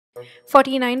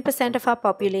49% of our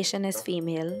population is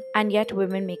female, and yet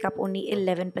women make up only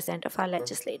 11% of our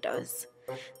legislators.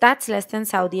 That's less than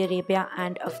Saudi Arabia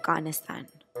and Afghanistan.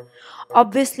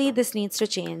 Obviously, this needs to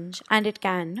change, and it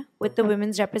can, with the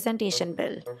Women's Representation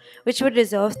Bill, which would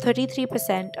reserve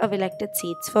 33% of elected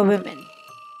seats for women.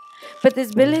 But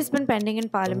this bill has been pending in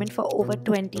Parliament for over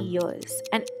 20 years,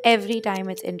 and every time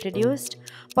it's introduced,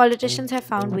 politicians have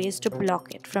found ways to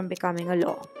block it from becoming a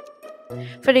law.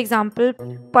 For example,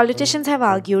 politicians have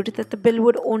argued that the bill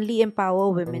would only empower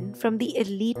women from the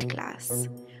elite class.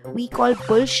 We call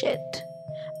bullshit.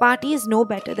 Parties know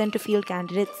better than to field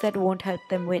candidates that won't help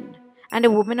them win. And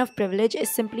a woman of privilege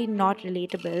is simply not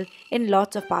relatable in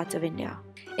lots of parts of India.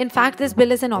 In fact, this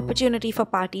bill is an opportunity for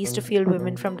parties to field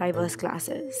women from diverse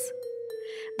classes.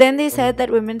 Then they said that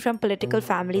women from political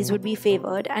families would be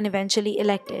favored and eventually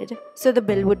elected, so the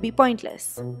bill would be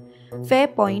pointless. Fair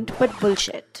point, but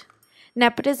bullshit.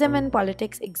 Nepotism in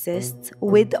politics exists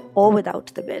with or without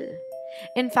the bill.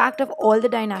 In fact, of all the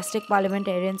dynastic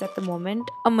parliamentarians at the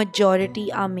moment, a majority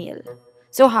are male.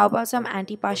 So how about some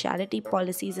anti-partiality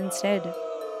policies instead?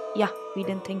 Yeah, we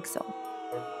didn't think so.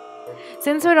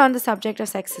 Since we're on the subject of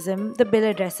sexism, the bill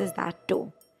addresses that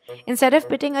too. Instead of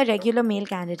pitting a regular male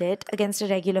candidate against a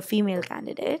regular female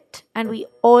candidate, and we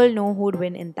all know who'd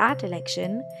win in that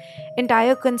election,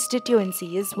 entire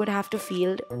constituencies would have to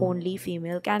field only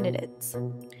female candidates.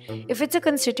 If it's a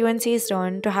constituency's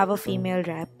turn to have a female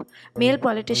rep, male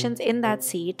politicians in that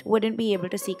seat wouldn't be able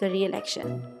to seek a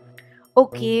re-election.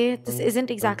 Okay, this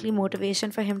isn't exactly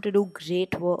motivation for him to do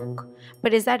great work,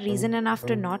 but is that reason enough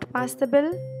to not pass the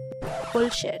bill?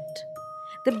 Bullshit.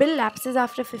 The bill lapses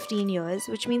after 15 years,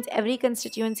 which means every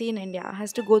constituency in India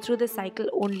has to go through the cycle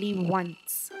only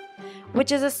once,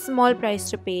 which is a small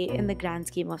price to pay in the grand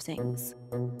scheme of things.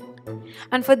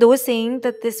 And for those saying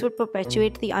that this would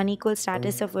perpetuate the unequal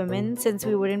status of women since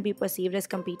we wouldn't be perceived as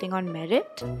competing on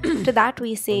merit, to that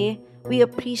we say, we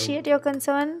appreciate your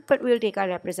concern, but we'll take our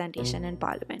representation in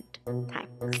Parliament.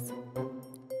 Thanks.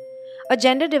 A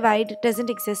gender divide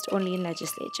doesn't exist only in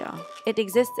legislature. It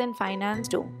exists in finance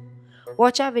too.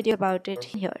 Watch our video about it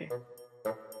here.